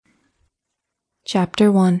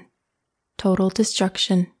Chapter 1 Total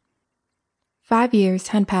Destruction 5 years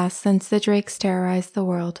had passed since the drakes terrorized the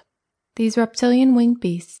world. These reptilian winged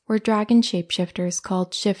beasts were dragon shapeshifters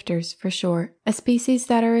called shifters for short, a species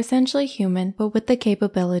that are essentially human but with the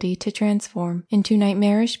capability to transform into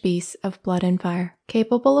nightmarish beasts of blood and fire,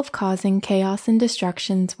 capable of causing chaos and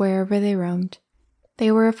destructions wherever they roamed.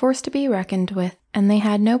 They were a force to be reckoned with, and they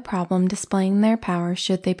had no problem displaying their power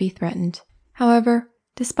should they be threatened. However,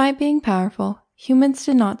 despite being powerful, humans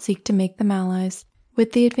did not seek to make them allies.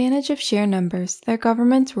 With the advantage of sheer numbers, their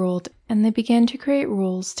governments ruled, and they began to create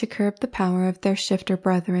rules to curb the power of their shifter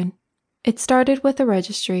brethren. It started with a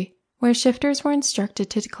registry, where shifters were instructed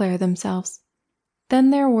to declare themselves. Then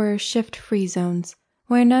there were shift-free zones,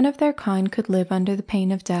 where none of their kind could live under the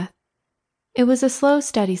pain of death. It was a slow,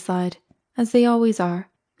 steady slide, as they always are,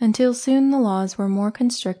 until soon the laws were more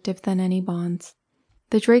constrictive than any bonds.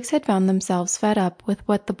 The drakes had found themselves fed up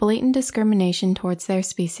with the blatant discrimination towards their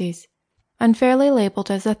species. Unfairly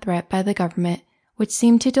labeled as a threat by the government, which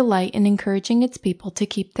seemed to delight in encouraging its people to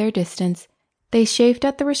keep their distance, they chafed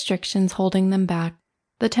at the restrictions holding them back.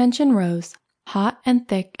 The tension rose, hot and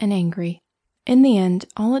thick and angry. In the end,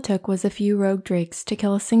 all it took was a few rogue drakes to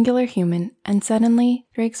kill a singular human, and suddenly,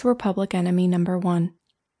 drakes were public enemy number 1.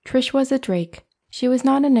 Trish was a drake. She was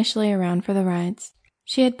not initially around for the riots.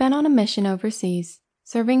 She had been on a mission overseas,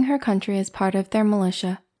 serving her country as part of their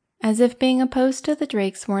militia. As if being opposed to the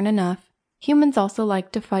drakes weren't enough, humans also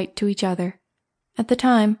liked to fight to each other. At the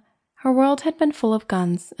time, her world had been full of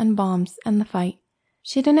guns and bombs and the fight.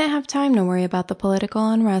 She didn't have time to worry about the political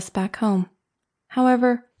unrest back home.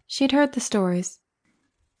 However, she'd heard the stories.